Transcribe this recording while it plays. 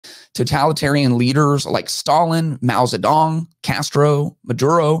Totalitarian leaders like Stalin, Mao Zedong, Castro,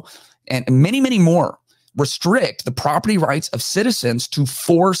 Maduro, and many, many more restrict the property rights of citizens to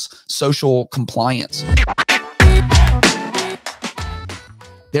force social compliance.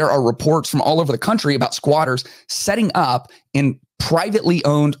 There are reports from all over the country about squatters setting up in privately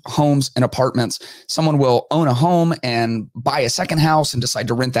owned homes and apartments. Someone will own a home and buy a second house and decide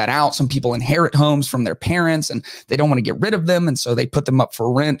to rent that out. Some people inherit homes from their parents and they don't want to get rid of them, and so they put them up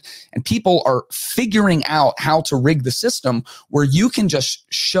for rent. And people are figuring out how to rig the system where you can just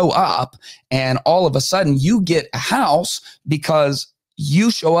show up and all of a sudden you get a house because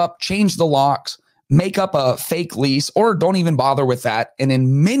you show up, change the locks, make up a fake lease, or don't even bother with that. And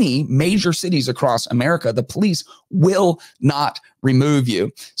in many major cities across America, the police will not remove you.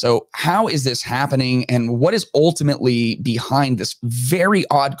 So how is this happening? And what is ultimately behind this very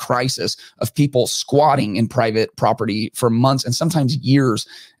odd crisis of people squatting in private property for months and sometimes years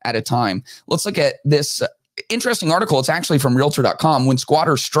at a time? Let's look at this interesting article. It's actually from realtor.com. When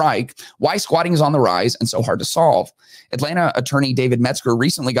squatters strike, why squatting is on the rise and so hard to solve. Atlanta attorney David Metzger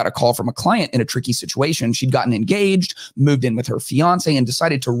recently got a call from a client in a tricky situation. She'd gotten engaged, moved in with her fiance, and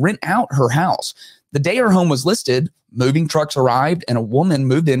decided to rent out her house. The day her home was listed, moving trucks arrived and a woman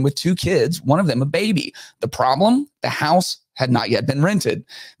moved in with 2 kids, one of them a baby. The problem? The house had not yet been rented.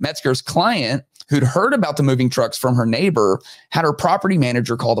 Metzger's client, who'd heard about the moving trucks from her neighbor, had her property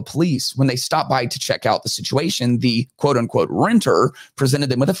manager call the police. When they stopped by to check out the situation, the quote unquote renter presented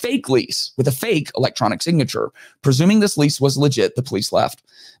them with a fake lease with a fake electronic signature. Presuming this lease was legit, the police left.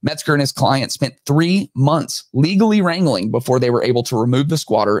 Metzger and his client spent 3 months legally wrangling before they were able to remove the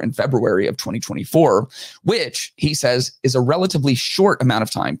squatter in February of 2024, which he says is a relatively short amount of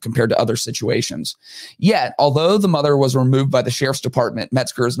time compared to other situations. Yet, although the mother was removed by the sheriff's department,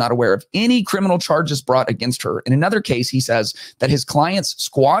 Metzger is not aware of any criminal charges brought against her. In another case, he says that his client's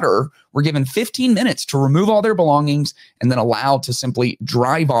squatter were given 15 minutes to remove all their belongings and then allowed to simply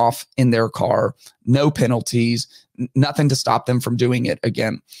drive off in their car. No penalties, nothing to stop them from doing it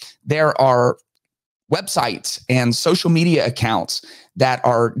again. There are websites and social media accounts that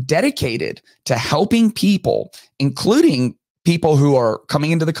are dedicated to helping people, including people who are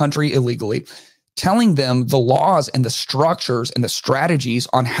coming into the country illegally, telling them the laws and the structures and the strategies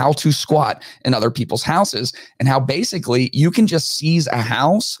on how to squat in other people's houses, and how basically you can just seize a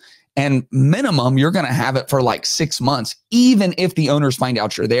house and minimum you're going to have it for like 6 months. Even if the owners find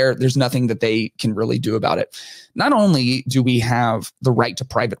out you're there, there's nothing that they can really do about it. Not only do we have the right to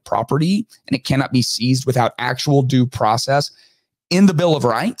private property and it cannot be seized without actual due process in the Bill of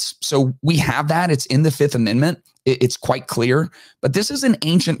Rights. So we have that. It's in the 5th Amendment. It's quite clear, but this is an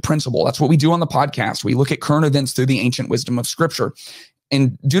ancient principle. That's what we do on the podcast. We look at current events through the ancient wisdom of Scripture.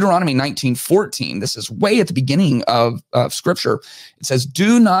 In Deuteronomy 19:14, this is way at the beginning of Scripture. It says,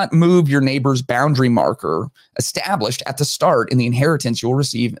 "Do not move your neighbor's boundary marker established at the start in the inheritance you will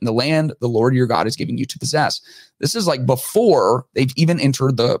receive in the land the Lord your God is giving you to possess." This is like before they've even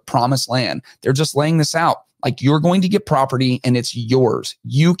entered the promised land. They're just laying this out. Like, you're going to get property and it's yours.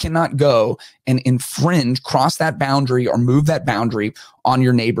 You cannot go and infringe, cross that boundary or move that boundary on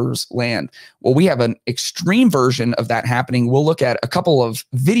your neighbor's land. Well, we have an extreme version of that happening. We'll look at a couple of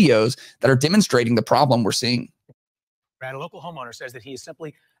videos that are demonstrating the problem we're seeing. A local homeowner says that he is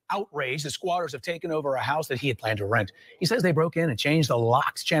simply outraged. The squatters have taken over a house that he had planned to rent. He says they broke in and changed the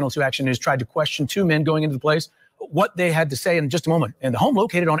locks. Channel 2 Action News tried to question 2 men going into the place, what they had to say in just a moment. And the home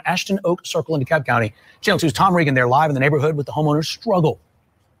located on Ashton Oak Circle in DeKalb County. Channel 2's Tom Regan there live in the neighborhood with the homeowners' struggle.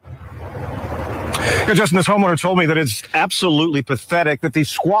 Yeah, Justin, this homeowner told me that it's absolutely pathetic that these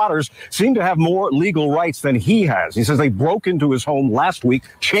squatters seem to have more legal rights than he has. He says they broke into his home last week,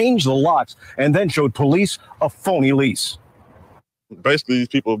 changed the locks, and then showed police a phony lease. Basically, these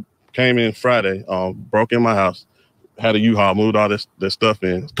people came in Friday, broke in my house, had a U-Haul, moved all this stuff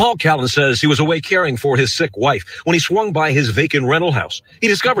in. Paul Callan says he was away caring for his sick wife when he swung by his vacant rental house. He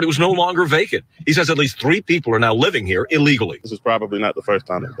discovered it was no longer vacant. He says at least 3 people are now living here illegally. This is probably not the first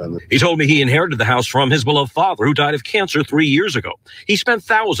time they've done this. He told me he inherited the house from his beloved father, who died of cancer 3 years ago. He spent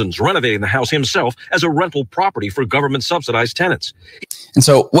thousands renovating the house himself as a rental property for government-subsidized tenants. And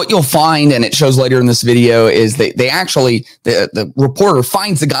so what you'll find, and it shows later in this video, is they actually, the reporter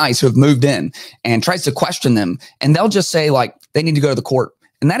finds the guys who have moved in and tries to question them, and they'll just say, like, they need to go to the court.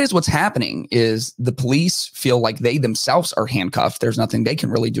 And that is what's happening. Is the police feel like they themselves are handcuffed. There's nothing they can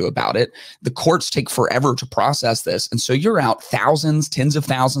really do about it. The courts take forever to process this. And so you're out thousands, tens of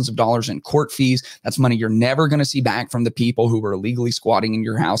thousands of dollars in court fees. That's money you're never going to see back from the people who were illegally squatting in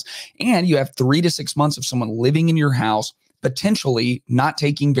your house. And you have 3 to 6 months of someone living in your house potentially not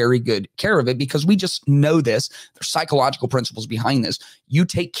taking very good care of it, because we just know this. There's psychological principles behind this. You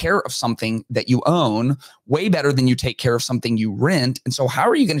take care of something that you own way better than you take care of something you rent. And so how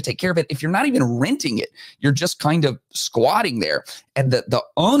are you going to take care of it if you're not even renting it? You're just kind of squatting there. And the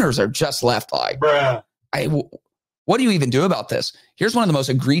owners are just left like, bruh. What do you even do about this? Here's one of the most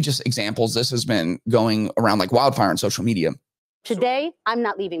egregious examples. This has been going around like wildfire on social media. Today, I'm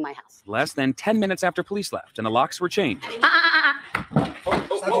not leaving my house. Less than 10 minutes after police left and the locks were changed.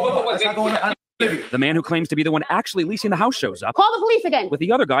 The man who claims to be the one actually leasing the house shows up. Call the police again. With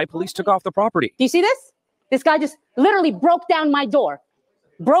the other guy, police took off the property. Do you see this? This guy just literally broke down my door.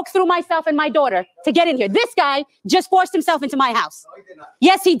 Broke through myself and my daughter to get in here. This guy just forced himself into my house. No, he did not.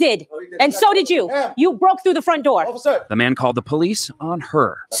 Yes, he did. No, he did. And so did you. Yeah. You broke through the front door. Officer. The man called the police on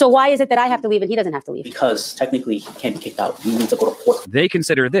her. So why is it that I have to leave and he doesn't have to leave? Because technically he can't be kicked out. You need to go to court. They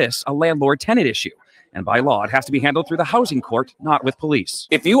consider this a landlord-tenant issue. And by law, it has to be handled through the housing court, not with police.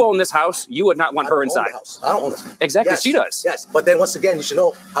 If you own this house, you would not want her inside. I don't own it. Exactly, yes, she does. Yes, but then once again, you should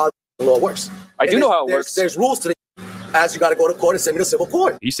know how the law works. I do know how it works. There's rules to it. As you got to go to court and send me to civil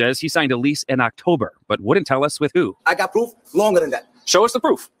court. He says he signed a lease in October, but wouldn't tell us with who. I got proof longer than that. Show us the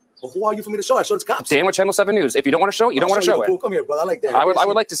proof. Well, who are you for me to show? I showed it to cops. Dan with Channel 7 News. If you don't want to show it, you don't want to show it. Come here, brother. I like that. I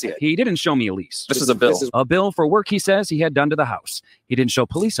would like to see it. He didn't show me a lease. This is a bill. A bill for work he says he had done to the house. He didn't show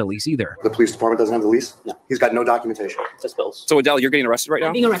police a lease either. The police department doesn't have the lease? No. He's got no documentation. Just bills. So Adele, you're getting arrested right now?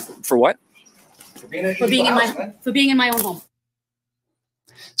 I'm being arrested. For what? For being in my own home.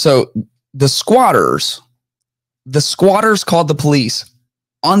 So the squatters called the police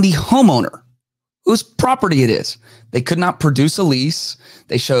on the homeowner whose property it is. They could not produce a lease.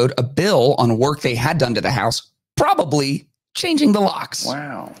 They showed a bill on work they had done to the house, probably changing the locks.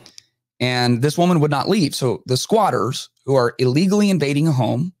 Wow. And this woman would not leave. So the squatters who are illegally invading a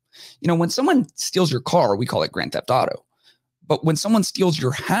home, you know, when someone steals your car, we call it grand theft auto. But when someone steals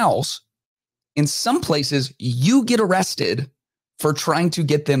your house, in some places, you get arrested for trying to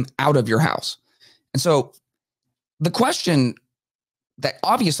get them out of your house. And so the question that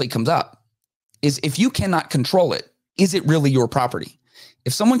obviously comes up is, if you cannot control it, is it really your property?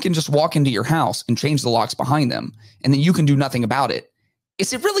 If someone can just walk into your house and change the locks behind them, and then you can do nothing about it,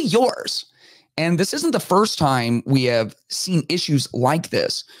 is it really yours? And this isn't the first time we have seen issues like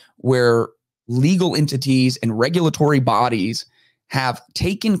this, where legal entities and regulatory bodies have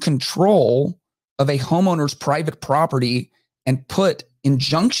taken control of a homeowner's private property and put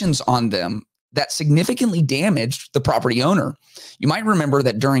injunctions on them that significantly damaged the property owner. You might remember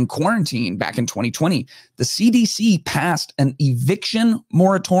that during quarantine back in 2020, the CDC passed an eviction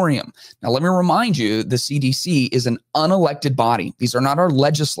moratorium. Now, let me remind you, the CDC is an unelected body. These are not our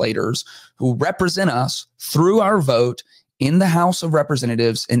legislators who represent us through our vote in the House of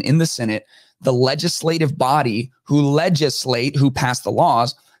Representatives and in the Senate, the legislative body who legislate, who pass the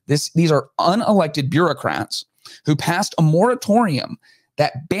laws. These are unelected bureaucrats who passed a moratorium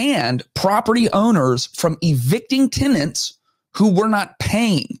that banned property owners from evicting tenants who were not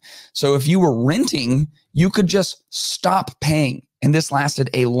paying. So if you were renting, you could just stop paying. And this lasted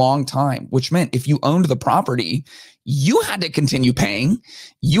a long time, which meant if you owned the property, you had to continue paying.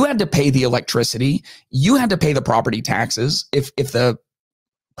 You had to pay the electricity. You had to pay the property taxes. If the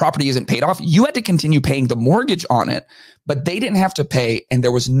property isn't paid off, you had to continue paying the mortgage on it, but they didn't have to pay, and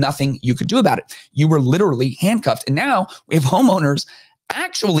there was nothing you could do about it. You were literally handcuffed. And now we have homeowners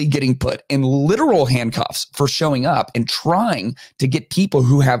actually getting put in literal handcuffs for showing up and trying to get people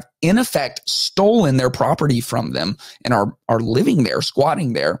who have in effect stolen their property from them and are living there,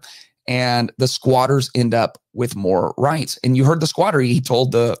 squatting there. And the squatters end up with more rights. And you heard the squatter, he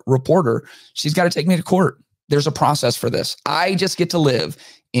told the reporter, she's got to take me to court. There's a process for this. I just get to live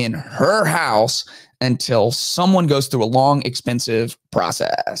in her house until someone goes through a long, expensive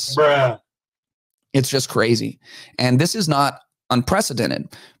process. Bruh. It's just crazy. And this is not unprecedented.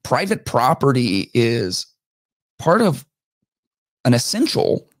 Private property is part of an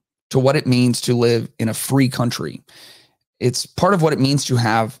essential to what it means to live in a free country. It's part of what it means to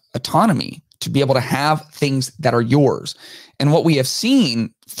have autonomy, to be able to have things that are yours. And what we have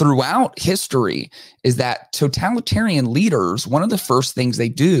seen throughout history is that totalitarian leaders, one of the first things they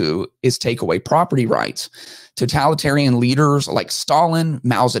do is take away property rights. Totalitarian leaders like Stalin,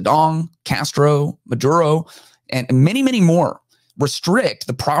 Mao Zedong, Castro, Maduro, and many, many more restrict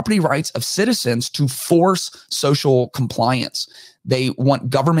the property rights of citizens to force social compliance. They want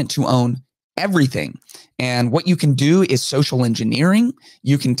government to own everything. And what you can do is social engineering.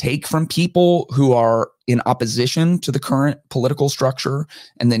 You can take from people who are in opposition to the current political structure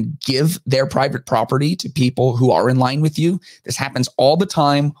and then give their private property to people who are in line with you. This happens all the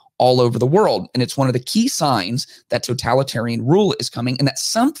time, all over the world. And it's one of the key signs that totalitarian rule is coming and that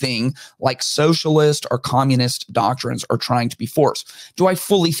something like socialist or communist doctrines are trying to be forced. Do I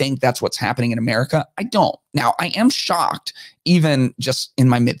fully think that's what's happening in America? I don't. Now, I am shocked, even just in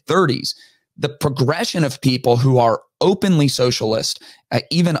my mid-30s, the progression of people who are openly socialist,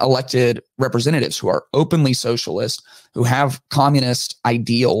 even elected representatives who are openly socialist, who have communist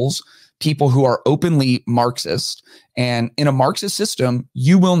ideals, people who are openly Marxist. And in a Marxist system,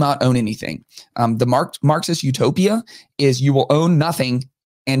 you will not own anything. The Marxist utopia is you will own nothing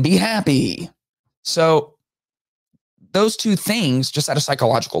and be happy. So those two things, just at a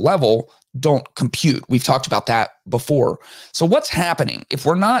psychological level, don't compute. We've talked about that before. So what's happening if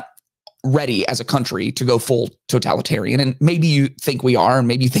we're not ready as a country to go full totalitarian? And maybe you think we are, and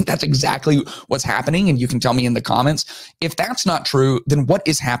maybe you think that's exactly what's happening, and you can tell me in the comments. If that's not true, then what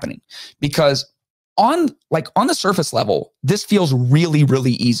is happening? Because on the surface level, this feels really,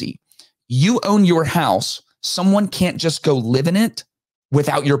 really easy. You own your house. Someone can't just go live in it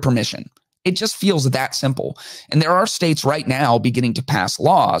without your permission. It just feels that simple. And there are states right now beginning to pass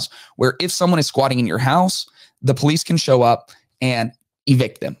laws where if someone is squatting in your house, the police can show up and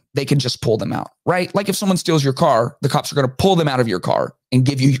evict them. They can just pull them out, right? Like if someone steals your car, the cops are going to pull them out of your car and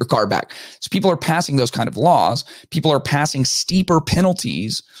give you your car back. So people are passing those kind of laws. People are passing steeper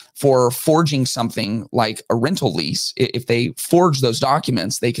penalties for forging something like a rental lease. If they forge those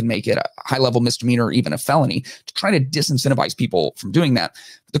documents, they can make it a high-level misdemeanor or even a felony to try to disincentivize people from doing that.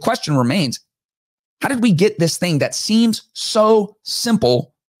 The question remains, how did we get this thing that seems so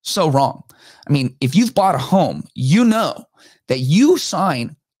simple so wrong? I mean, if you've bought a home, you know that you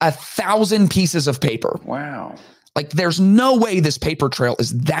sign 1,000 pieces of paper. Wow. Like there's no way this paper trail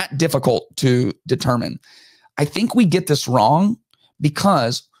is that difficult to determine. I think we get this wrong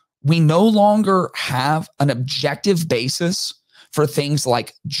because we no longer have an objective basis for things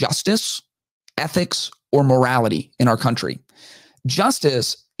like justice, ethics, or morality in our country.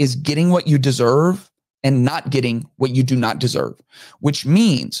 Justice is getting what you deserve and not getting what you do not deserve, which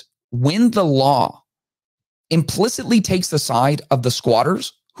means when the law implicitly takes the side of the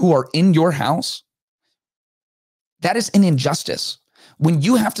squatters who are in your house, that is an injustice. When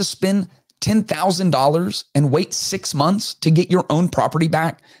you have to spend $10,000 and wait 6 months to get your own property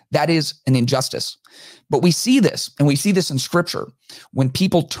back, that is an injustice. But we see this, and we see this in scripture. When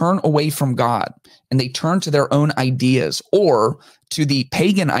people turn away from God and they turn to their own ideas or to the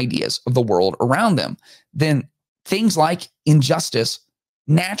pagan ideas of the world around them, then things like injustice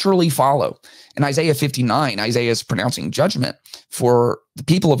naturally follow. In Isaiah 59, Isaiah is pronouncing judgment for the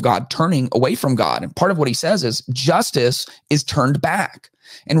people of God turning away from God. And part of what he says is justice is turned back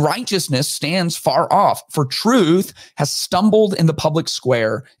and righteousness stands far off, for truth has stumbled in the public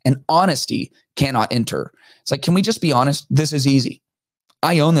square and honesty cannot enter. It's like, can we just be honest? This is easy.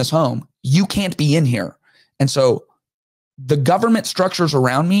 I own this home. You can't be in here. And so the government structures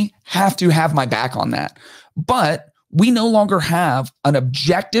around me have to have my back on that. But we no longer have an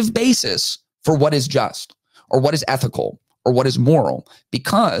objective basis for what is just or what is ethical or what is moral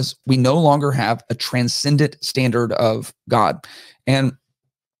because we no longer have a transcendent standard of God. And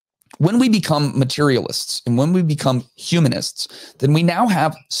when we become materialists and when we become humanists, then we now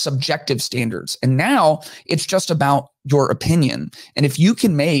have subjective standards. And now it's just about your opinion. And if you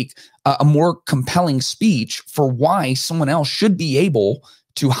can make a more compelling speech for why someone else should be able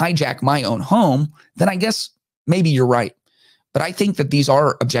to hijack my own home, then I guess maybe you're right. But I think that these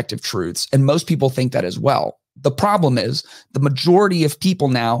are objective truths, and most people think that as well. The problem is the majority of people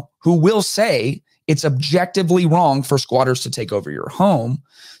now who will say it's objectively wrong for squatters to take over your home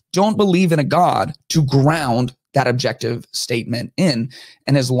don't believe in a God to ground that objective statement in.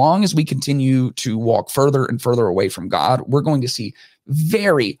 And as long as we continue to walk further and further away from God, we're going to see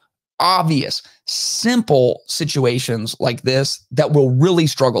very obvious, simple situations like this that will really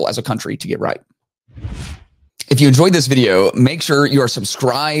struggle as a country to get right. If you enjoyed this video, make sure you are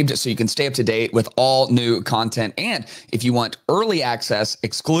subscribed so you can stay up to date with all new content. And if you want early access,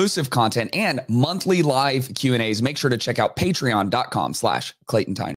 exclusive content, and monthly live Q&As, make sure to check out patreon.com/ClaytonTime.